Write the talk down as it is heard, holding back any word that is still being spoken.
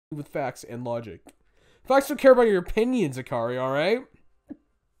with facts and logic. Facts don't care about your opinions, Akari, alright?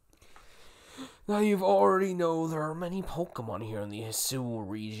 Now you've already know there are many Pokemon here in the Hisui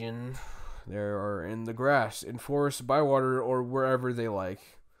region. There are in the grass, in forests, by water, or wherever they like.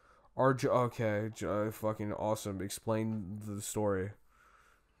 Okay, fucking awesome. Explain the story.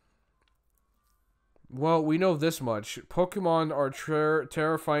 Well, we know this much. Pokemon are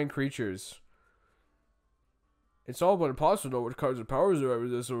terrifying creatures. It's all but impossible to know what kinds of powers are over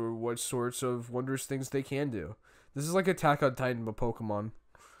this or what sorts of wondrous things they can do. This is like Attack on Titan, but Pokemon.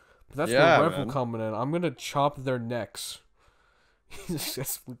 But that's where Rev will come in. I'm going to chop their necks.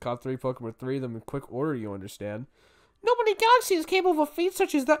 We caught 3 Pokemon, 3 of them in quick order, you understand? Nobody in the galaxy is capable of a feat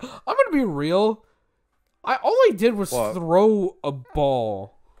such as that. I'm going to be real. All I did was throw a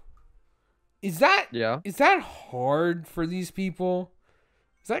ball. Is that hard for these people?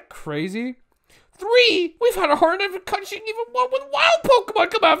 Is that crazy? 3? We've had a hard time catching even one with wild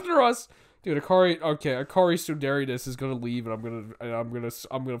Pokemon come after us. Dude, Akari Sundarius is gonna leave, and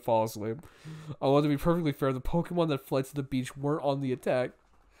I'm gonna fall asleep. I want to be perfectly fair. The Pokemon that fled to the beach weren't on the attack.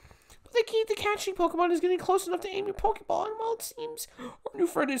 But the key to catching Pokemon is getting close enough to aim your Pokeball, and well, it seems our new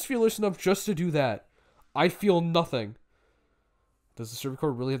friend is fearless enough just to do that. I feel nothing. Does the Servant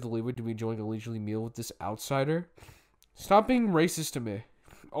Corps really have the leeway to be enjoying a leisurely meal with this outsider? Stop being racist to me.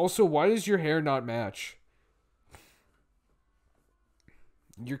 Also, why does your hair not match?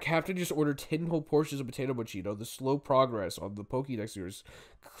 Your captain just ordered 10 whole portions of potato mochito. The slow progress on the Pokédex yours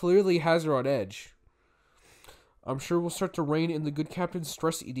clearly has her on edge. I'm sure we'll start to rein in the good captain's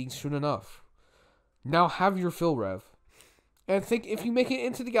stress eating soon enough. Now have your fill, Rev. And think if you make it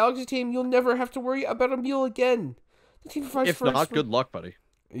into the Galaxy team, you'll never have to worry about a meal again. The team provides if not, good luck, buddy.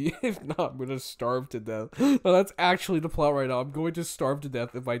 If not, I'm gonna starve to death. No, that's actually the plot right now. I'm going to starve to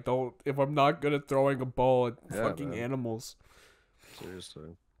death if I'm not good at throwing a ball at fucking animals.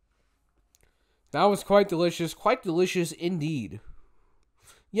 Seriously. That was quite delicious indeed.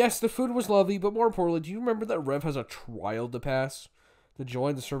 Yes, the food was lovely, but more importantly, do you remember that Rev has a trial to pass to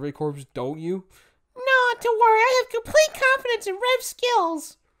join the Survey Corps, don't you? Not to worry, I have complete confidence in Rev's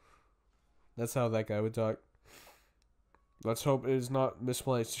skills. That's how that guy would talk. Let's hope it is not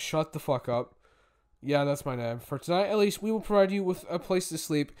misplaced. Shut the fuck up. Yeah, that's my name. For tonight, at least, we will provide you with a place to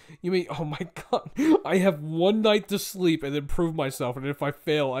sleep. You mean, oh my god, I have one night to sleep and then prove myself, and if I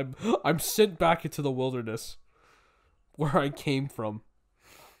fail, I'm sent back into the wilderness where I came from.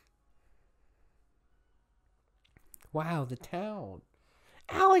 Wow, the town.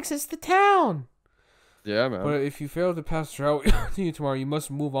 Alex, it's the town. Yeah, man. But if you fail to pass throughout you tomorrow, you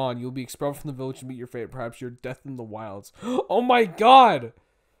must move on. You'll be expelled from the village to meet your fate. Perhaps your death in the wilds. Oh my god!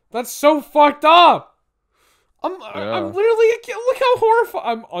 That's so fucked up! I'm literally, look how horrified.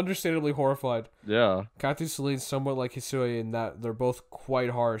 I'm understandably horrified. Yeah. Kathy Celine's somewhat like Hisui in that they're both quite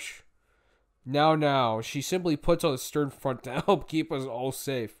harsh. Now, she simply puts on a stern front to help keep us all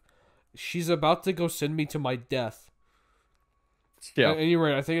safe. She's about to go send me to my death. Yeah. At any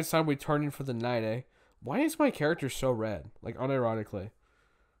rate, I think it's time we turn in for the night, eh? Why is my character so red? Like, unironically.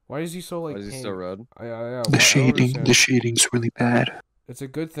 Why is he so, like, why is he so red? The shading's really bad. It's a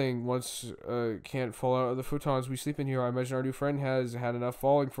good thing once can't fall out of the futons we sleep in here. I imagine our new friend has had enough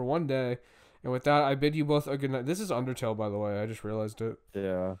falling for one day. And with that, I bid you both a good night. This is Undertale, by the way. I just realized it.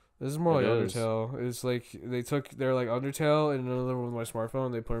 Yeah. This is more like Undertale. It's like, they're like Undertale and another one with my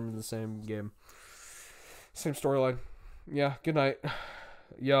smartphone. They put them in the same game. Same storyline. Yeah, good night.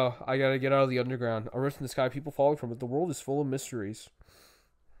 Yo, I gotta get out of the underground. A rift in the sky, people falling from it. The world is full of mysteries.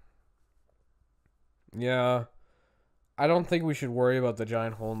 Yeah. I don't think we should worry about the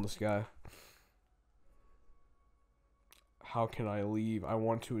giant hole in the sky. How can I leave? I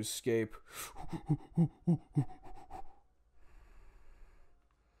want to escape.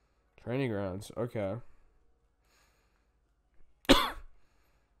 Training grounds. Okay.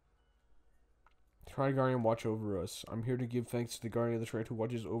 Try Guardian watch over us. I'm here to give thanks to the Guardian of the Shrine who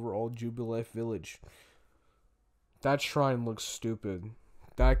watches over all Jubilee Village. That shrine looks stupid.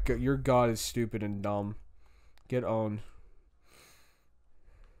 Your god is stupid and dumb. Get owned.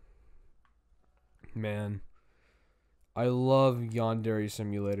 Man. I love Yandere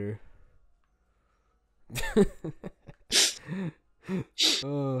Simulator.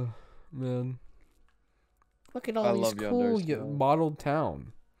 Oh, man. Look at all these cool modeled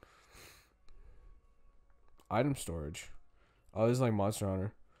town. Item storage. Oh, this is like Monster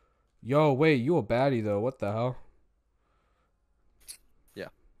Hunter. Yo, wait, you a baddie though. What the hell? Yeah.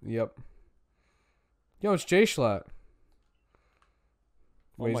 Yep. Yo, it's J Schlatt.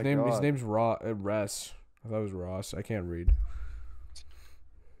 Wait, his name's Res. I thought it was Ross. I can't read.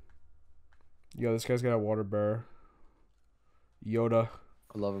 Yo, this guy's got a water bear. Yoda.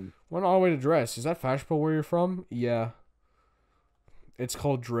 I love him. Went all the way to Dress. Is that fashionable where you're from? Yeah. It's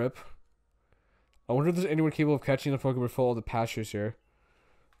called Drip. I wonder if there's anyone capable of catching the Pokemon before all the pastures here.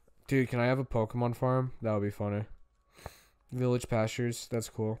 Dude, can I have a Pokemon farm? That would be funny. Village pastures. That's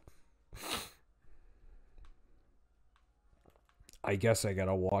cool. I guess I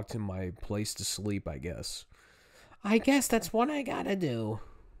gotta walk to my place to sleep, I guess. I guess that's what I gotta do.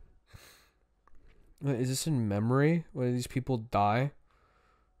 Wait, is this in memory? When these people die?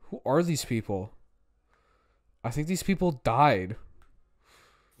 Who are these people? I think these people died.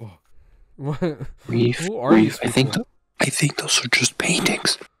 What? Reeve, Who are these people? I think those are just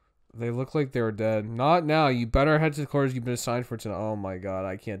paintings. They look like they were dead. Not now. You better head to the quarters you've been assigned for tonight. Oh my god,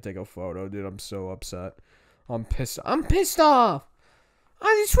 I can't take a photo, dude. I'm so upset. I'm pissed. I'm pissed off.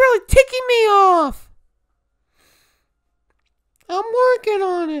 It's really ticking me off. I'm working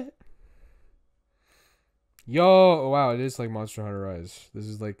on it. Yo, oh, wow, it is like Monster Hunter Rise. This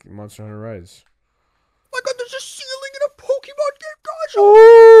is like Monster Hunter Rise. Oh my god, there's a ceiling in a Pokemon game, gosh!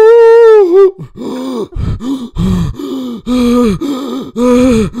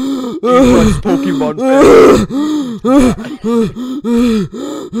 He runs Pokemon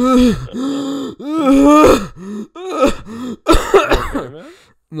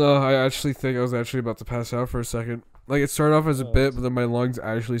No, I actually think I was actually about to pass out for a second. Like, it started off as a bit, but then my lungs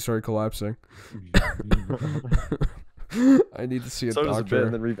actually started collapsing. I need to see a doctor. So does a bit,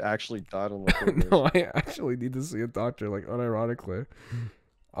 and then Reeve actually died on the floor. No, I actually need to see a doctor, like, unironically.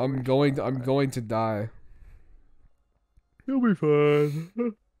 I'm going to die. You'll be fine.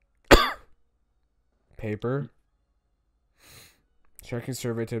 Paper. Checking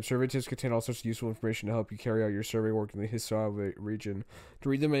survey tips. Survey tips contain all sorts of useful information to help you carry out your survey work in the Hisao region. To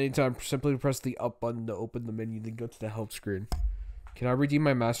read them anytime, simply press the up button to open the menu, then go to the help screen. Can I redeem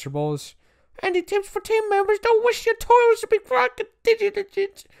my Master Balls? Any tips for team members? Don't wish your toils to be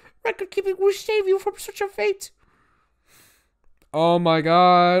digits. Record keeping will save you from such a fate. Oh my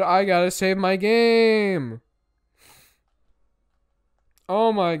god, I gotta save my game.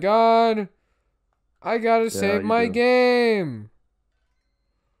 Oh my god. I gotta save my game.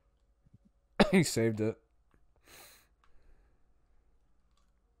 He saved it.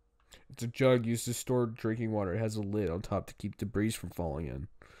 It's a jug used to store drinking water. It has a lid on top to keep debris from falling in.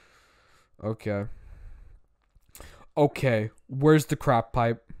 Okay. Okay. Where's the crack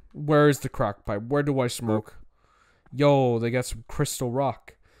pipe? Where is the crack pipe? Where do I smoke? Yo, they got some crystal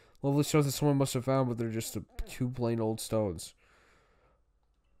rock. Lovely stones that someone must have found, but they're just two plain old stones.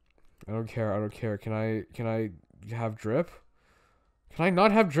 I don't care. I don't care. Can I have drip? Can I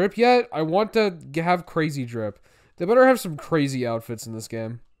not have drip yet? I want to have crazy drip. They better have some crazy outfits in this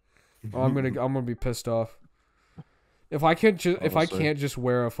game. Oh, I'm gonna be pissed off. If I can't just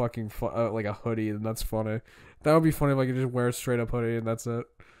wear a fucking like a hoodie, then that's funny. That would be funny if I could just wear a straight up hoodie and that's it.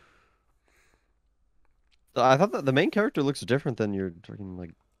 I thought that the main character looks different than your fucking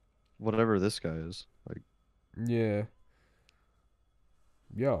like whatever this guy is. Like, yeah.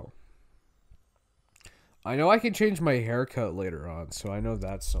 Yo. I know I can change my haircut later on, so I know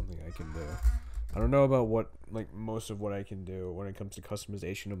that's something I can do. I don't know about most of what I can do when it comes to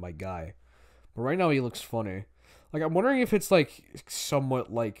customization of my guy. But right now he looks funny. Like, I'm wondering if it's like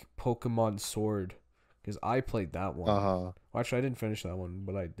somewhat like Pokemon Sword. Because I played that one. Well, actually, I didn't finish that one,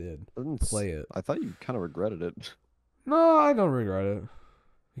 but I did play it. I thought you kind of regretted it. No, I don't regret it.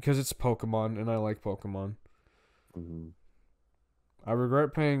 Because it's Pokemon, and I like Pokemon. Mm-hmm. I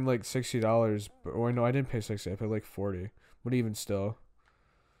regret paying like $60, but no, I didn't pay $60. I paid like $40. But even still,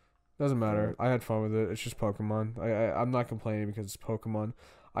 doesn't matter. I had fun with it. It's just Pokemon. I'm not complaining because it's Pokemon.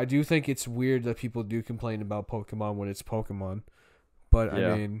 I do think it's weird that people do complain about Pokemon when it's Pokemon, but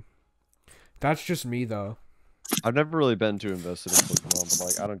yeah. I mean, that's just me though. I've never really been too invested in Pokemon, but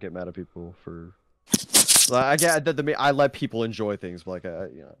like I don't get mad at people for. Like, I get that. I let people enjoy things, but like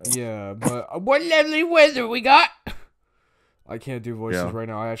Yeah, but what lovely weather we got. I can't do voices right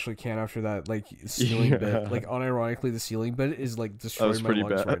now. I actually can't after that like ceiling bit. Like unironically, the ceiling bit is like destroying my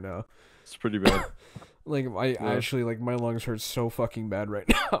lungs right now. It's pretty bad. Like I actually like my lungs hurt so fucking bad right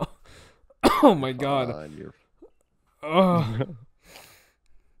now. Oh my god. Ugh.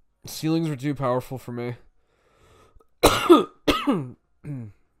 Ceilings were too powerful for me. I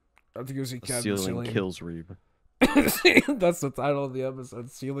have to go see Cat Ceiling Ceiling kills Reeve. That's the title of the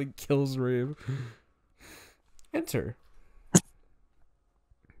episode. Ceiling kills Reeve. Enter.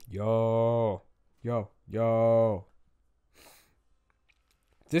 Yo.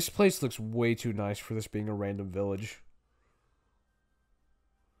 This place looks way too nice for this being a random village.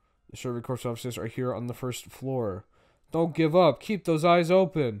 The survey corps offices are here on the first floor. Don't give up. Keep those eyes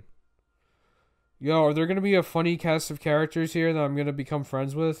open. Yo, are there gonna be a funny cast of characters here that I'm gonna become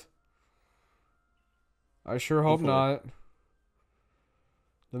friends with? I sure hope not.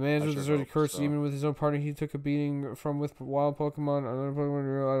 The man's with deserted curse, even with his own partner he took a beating from with wild Pokemon. Another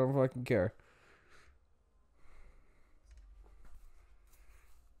Pokemon, I don't fucking care.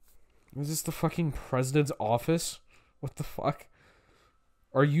 Is this the fucking president's office? What the fuck?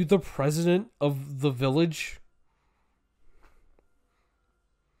 Are you the president of the village?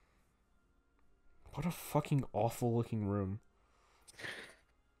 What a fucking awful looking room.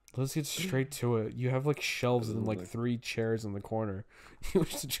 Let's get straight to it. You have like shelves and like 3 chairs in the corner. You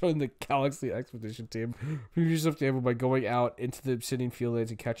wish to join the Galaxy Expedition team. Prove yourself to able by going out into the Obsidian Fieldlands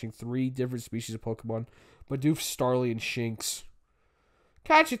and catching 3 different species of Pokemon. Bidoof, Starly, and Shinx.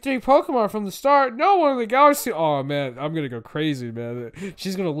 Catching 3 Pokemon from the start. No one in the Galaxy. Oh man, I'm gonna go crazy, man.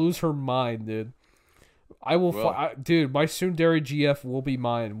 She's gonna lose her mind, dude. I will, dude. My Sundari GF will be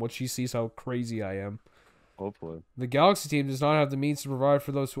mine once she sees how crazy I am. Hopefully. The Galaxy team does not have the means to provide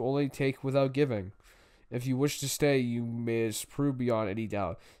for those who only take without giving. If you wish to stay, you must prove beyond any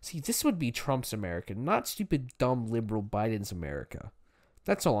doubt. See, this would be Trump's America, not stupid, dumb, liberal Biden's America.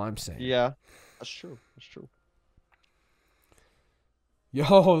 That's all I'm saying. Yeah, that's true. That's true.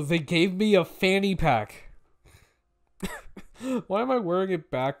 Yo, they gave me a fanny pack. Why am I wearing it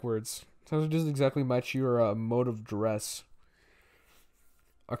backwards? Sounds like it doesn't exactly match your mode of dress.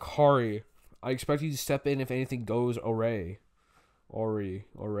 Akari. I expect you to step in if anything goes awry. Ori,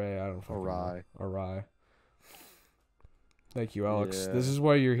 I don't fucking know. Awry. Thank you, Alex. Yeah, this is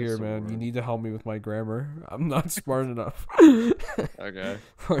why you're here, man. You need to help me with my grammar. I'm not smart enough. Okay.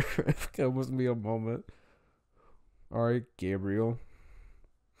 It wasn't me a moment. Alright, Gabriel.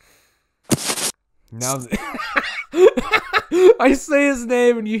 Now I say his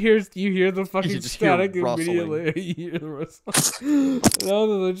name and you hear the fucking static immediately. You hear the rustling. Now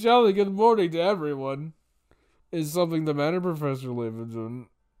the jolly good morning to everyone. Is something the matter, Professor Levinson.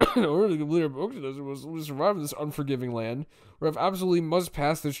 In order to complete our book, we survive in this unforgiving land, Rev absolutely must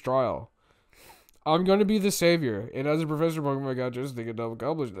pass this trial. I'm going to be the savior, and as a professor Pokemon, I just think I'll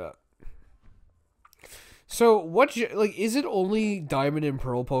accomplish that. So, is it only Diamond and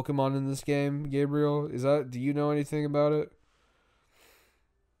Pearl Pokemon in this game, Gabriel? Do you know anything about it?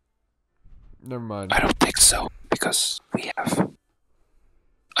 Never mind. I don't think so, because we have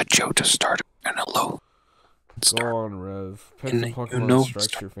a Johto starter and a low. Go on, Rev. Pick the Pokemon that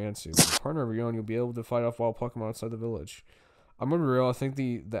strikes your fancy. With a partner of your own, you'll be able to fight off wild Pokemon outside the village. I'm gonna be real, I think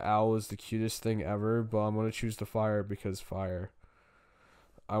the owl is the cutest thing ever, but I'm gonna choose the fire because fire.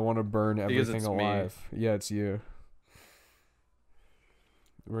 I want to burn everything alive. Me. Yeah, it's you.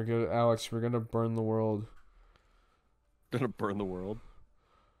 Alex, we're gonna burn the world. Gonna burn the world?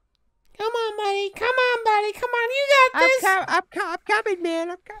 Come on, buddy. Come on, buddy. Come on, you got this. I'm coming, man.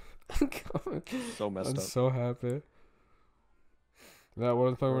 I'm coming. So messed up. I'm so happy. That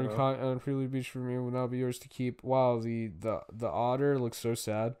one Pokemon caught on Freely Beach for me will now be yours to keep. Wow, the otter looks so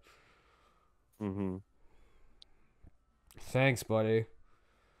sad. Mm-hmm. Thanks, buddy.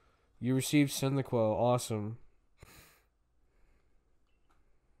 You received Cyndaquil. Awesome.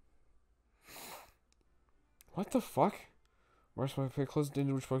 What the fuck? Where's my pick? Close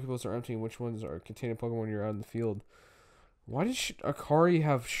into which Pokeballs are empty and which ones are containing Pokemon when you're out in the field. Why does Akari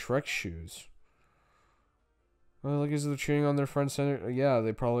have Shrek shoes? Well, like, is they're cheering on their friend center? Yeah,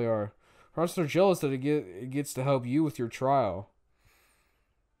 they probably are. Perhaps they're jealous that it gets to help you with your trial.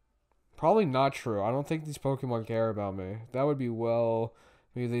 Probably not true. I don't think these Pokemon care about me. That would be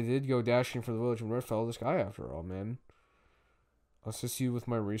maybe they did go dashing for the village and Red fell the sky after all, man. I'll assist you with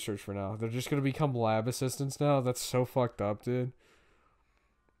my research for now. They're just gonna become lab assistants now? That's so fucked up, dude.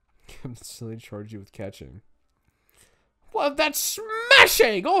 I'm silly to charge you with catching. Well, that's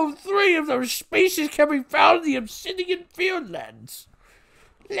smashing! All 3 of those species can be found in the Obsidian Fieldlands.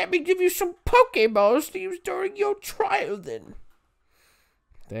 Let me give you some Pokeballs to use during your trial, then.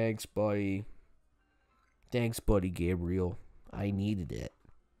 Thanks, buddy. Thanks, buddy Gabriel. I needed it.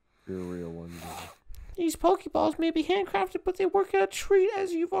 You're a real one, buddy. These Pokeballs may be handcrafted, but they work at a treat,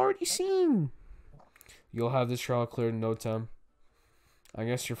 as you've already seen. You'll have this trial cleared in no time. I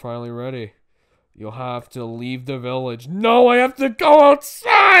guess you're finally ready. You'll have to leave the village. No, I have to go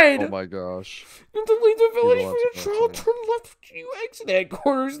outside! Oh my gosh. You have to leave the village for your trial. Turn left after you exit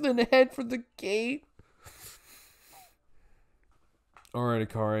headquarters, then head for the gate. Alright,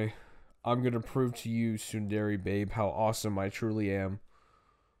 Akari. I'm gonna prove to you, Sundari babe, how awesome I truly am.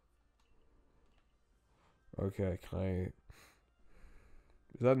 Okay, can I...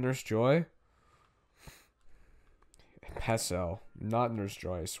 Is that Nurse Joy? Pessel. Not Nurse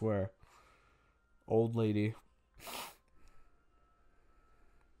Joy, I swear. Old lady.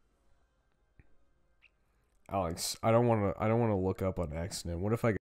 Alex, I don't want to look up on accident. What if I